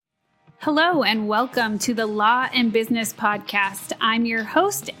Hello and welcome to the Law and Business Podcast. I'm your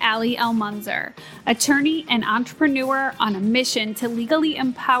host, Ali El-Munzer, attorney and entrepreneur on a mission to legally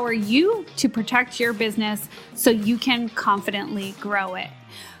empower you to protect your business so you can confidently grow it.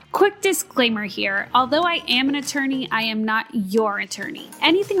 Quick disclaimer here, although I am an attorney, I am not your attorney.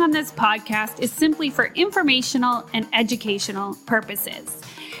 Anything on this podcast is simply for informational and educational purposes.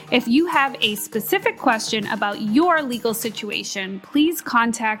 If you have a specific question about your legal situation, please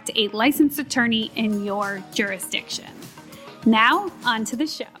contact a licensed attorney in your jurisdiction. Now, on to the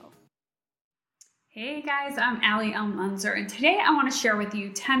show. Hey guys, I'm Ali El-Munzer, and today I want to share with you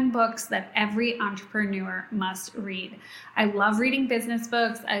 10 books that every entrepreneur must read. I love reading business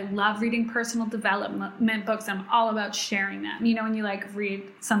books. I love reading personal development books. I'm all about sharing them. You know, when you read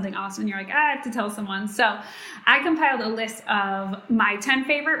something awesome and you're like, I have to tell someone. So I compiled a list of my 10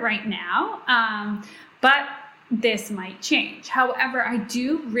 favorite right now, but this might change. However, I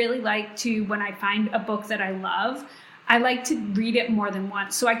do really like to, when I find a book that I love, I like to read it more than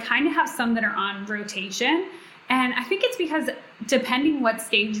once. So I kind of have some that are on rotation. And I think it's because depending what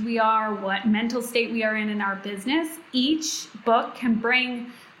stage we are, what mental state we are in our business, each book can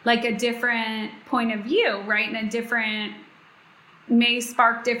bring like a different point of view, right? And may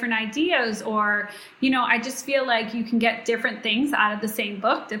spark different ideas, or, I just feel like you can get different things out of the same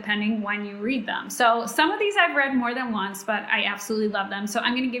book depending when you read them. So some of these I've read more than once, but I absolutely love them. So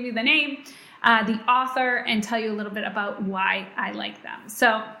I'm going to give you the name, the author, and tell you a little bit about why I like them.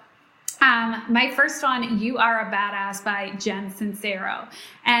 So my first one, You Are a Badass by Jen Sincero.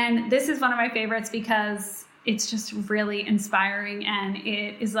 And this is one of my favorites because it's just really inspiring, and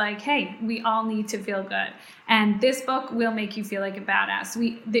it is like, hey, we all need to feel good. And this book will make you feel like a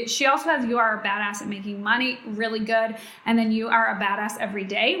badass. She also has You Are a Badass at Making Money, really good. And then You Are a Badass Every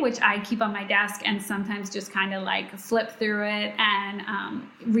Day, which I keep on my desk and sometimes just kind of like flip through it and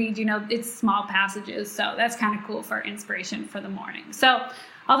read, it's small passages. So that's kind of cool for inspiration for the morning. So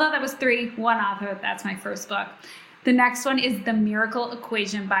although that was one author, that's my first book. The next one is The Miracle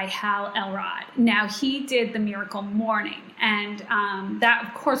Equation by Hal Elrod. Now, he did The Miracle Morning, and that,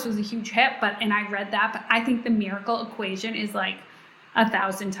 of course, was a huge hit, and I read that, but I think The Miracle Equation is like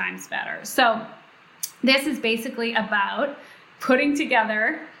 1,000 times better. So this is basically about putting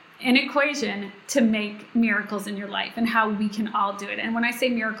together an equation to make miracles in your life and how we can all do it. And when I say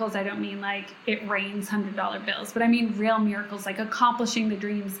miracles, I don't mean like it rains $100 bills, but I mean real miracles, like accomplishing the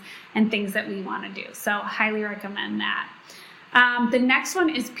dreams and things that we want to do. So highly recommend that. The next one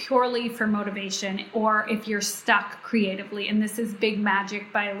is Purely for Motivation, or If You're Stuck Creatively. And this is Big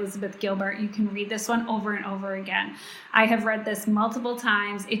Magic by Elizabeth Gilbert. You can read this one over and over again. I have read this multiple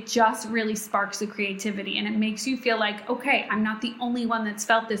times. It just really sparks the creativity, and it makes you feel like, okay, I'm not the only one that's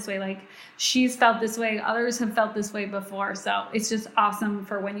felt this way. Like, she's felt this way. Others have felt this way before. So it's just awesome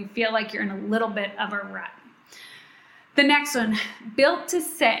for when you feel like you're in a little bit of a rut. The next one, Built to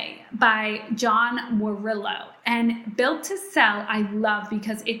Say by John Warrillow. And Built to Sell, I love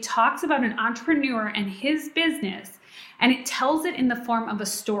because it talks about an entrepreneur and his business, and it tells it in the form of a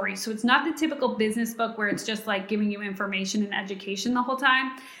story. So it's not the typical business book where it's just like giving you information and education the whole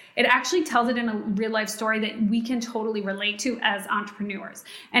time. It actually tells it in a real life story that we can totally relate to as entrepreneurs.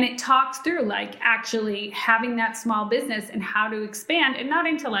 And it talks through like actually having that small business and how to expand, and not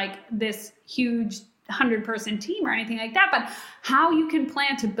into like this huge 100-person team or anything like that, but how you can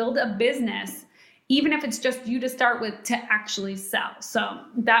plan to build a business, even if it's just you to start with, to actually sell. So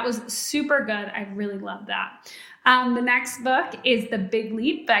that was super good. I really love that. The next book is The Big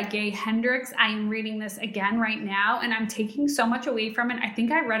Leap by Gay Hendricks. I am reading this again right now, and I'm taking so much away from it. I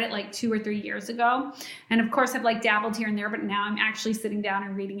think I read it like 2 or 3 years ago. And of course I've like dabbled here and there, but now I'm actually sitting down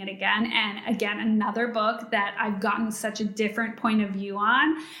and reading it again. And again, another book that I've gotten such a different point of view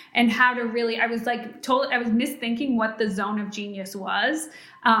on, and how to really, I was misthinking what the zone of genius was.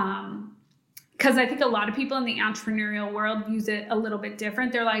 Because I think a lot of people in the entrepreneurial world use it a little bit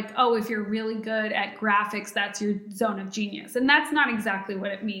different. They're like, oh, if you're really good at graphics, that's your zone of genius. And that's not exactly what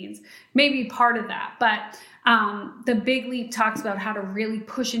it means. Maybe part of that. But The Big Leap talks about how to really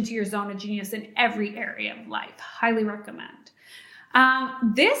push into your zone of genius in every area of life. Highly recommend.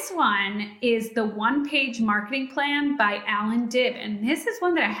 This one is The One-Page Marketing Plan by Alan Dibb. And this is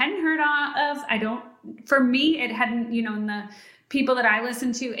one that I hadn't heard of. For me, it hadn't, in the people that I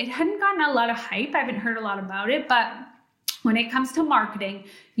listen to, it hadn't gotten a lot of hype. I haven't heard a lot about it, but when it comes to marketing,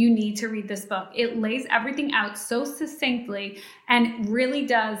 you need to read this book. It lays everything out so succinctly and really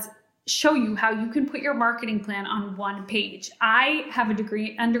does show you how you can put your marketing plan on one page. I have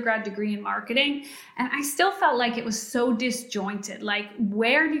undergrad degree in marketing, and I still felt like it was so disjointed. Like,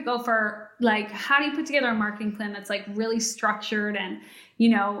 where do you go for, like, how do you put together a marketing plan that's like really structured and,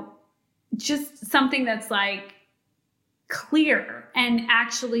 just something that's like clear and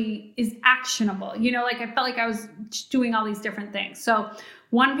actually is actionable. Like I felt like I was doing all these different things. So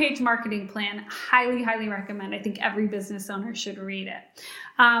one-page marketing plan, highly, highly recommend. I think every business owner should read it.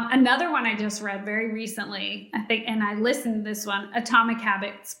 Another one I just read very recently, I think, and I listened to this one, Atomic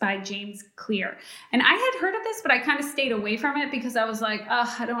Habits by James Clear. And I had heard of this, but I kind of stayed away from it because I was like,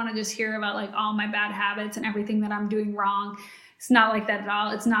 I don't want to just hear about like all my bad habits and everything that I'm doing wrong. It's not like that at all.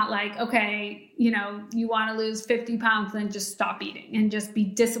 It's not like, okay, you want to lose 50 pounds, then just stop eating and just be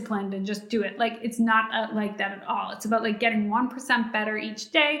disciplined and just do it. Like, it's not like that at all. It's about like getting 1% better each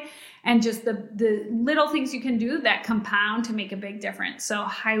day and just the little things you can do that compound to make a big difference. So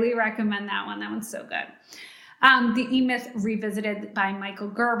highly recommend that one. That one's so good. The E-Myth Revisited by Michael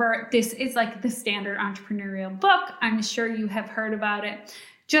Gerber. This is like the standard entrepreneurial book. I'm sure you have heard about it.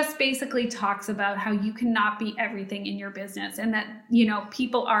 Just basically talks about how you cannot be everything in your business and that,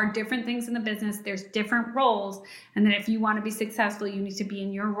 people are different things in the business. There's different roles. And that if you want to be successful, you need to be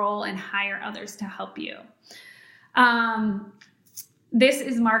in your role and hire others to help you. This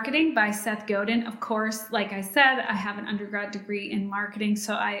is Marketing by Seth Godin. Of course, like I said, I have an undergrad degree in marketing,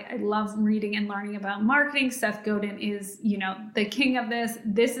 so I love reading and learning about marketing. Seth Godin is, the king of this.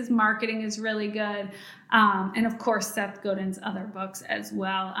 This is Marketing is really good. And of course, Seth Godin's other books as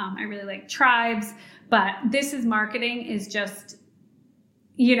well. I really like Tribes, but This is Marketing is just,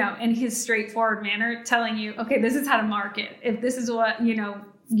 in his straightforward manner, telling you, okay, this is how to market. If this is what, you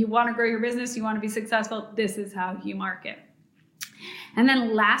want to grow your business, you want to be successful, this is how you market. And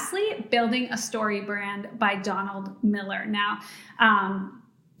then lastly, Building a Story Brand by Donald Miller. Now,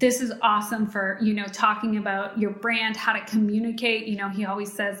 this is awesome for, talking about your brand, how to communicate. He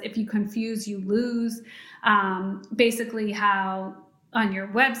always says, if you confuse, you lose. Basically how on your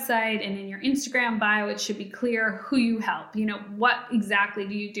website and in your Instagram bio, it should be clear who you help, what exactly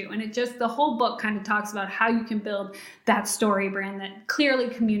do you do? And the whole book kind of talks about how you can build that story brand that clearly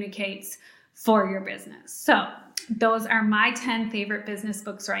communicates for your business. So those are my 10 favorite business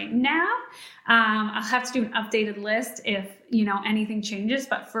books right now. I'll have to do an updated list if, anything changes,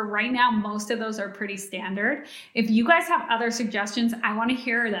 but for right now, most of those are pretty standard. If you guys have other suggestions, I want to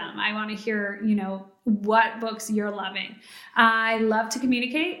hear them. I want to hear, what books you're loving. I love to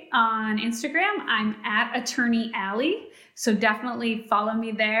communicate on Instagram. I'm at Attorney Allie. So definitely follow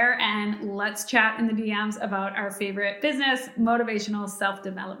me there and let's chat in the DMs about our favorite business, motivational,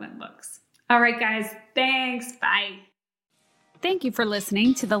 self-development books. All right, guys. Thanks. Bye. Thank you for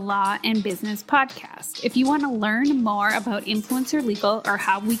listening to the Law and Business Podcast. If you want to learn more about Influencer Legal or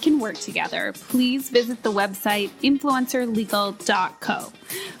how we can work together, please visit the website influencerlegal.co.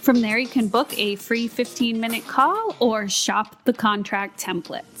 From there, you can book a free 15-minute call or shop the contract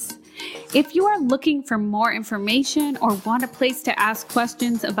templates. If you are looking for more information or want a place to ask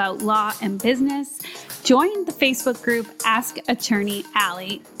questions about law and business, join the Facebook group Ask Attorney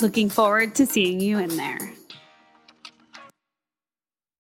Allie. Looking forward to seeing you in there.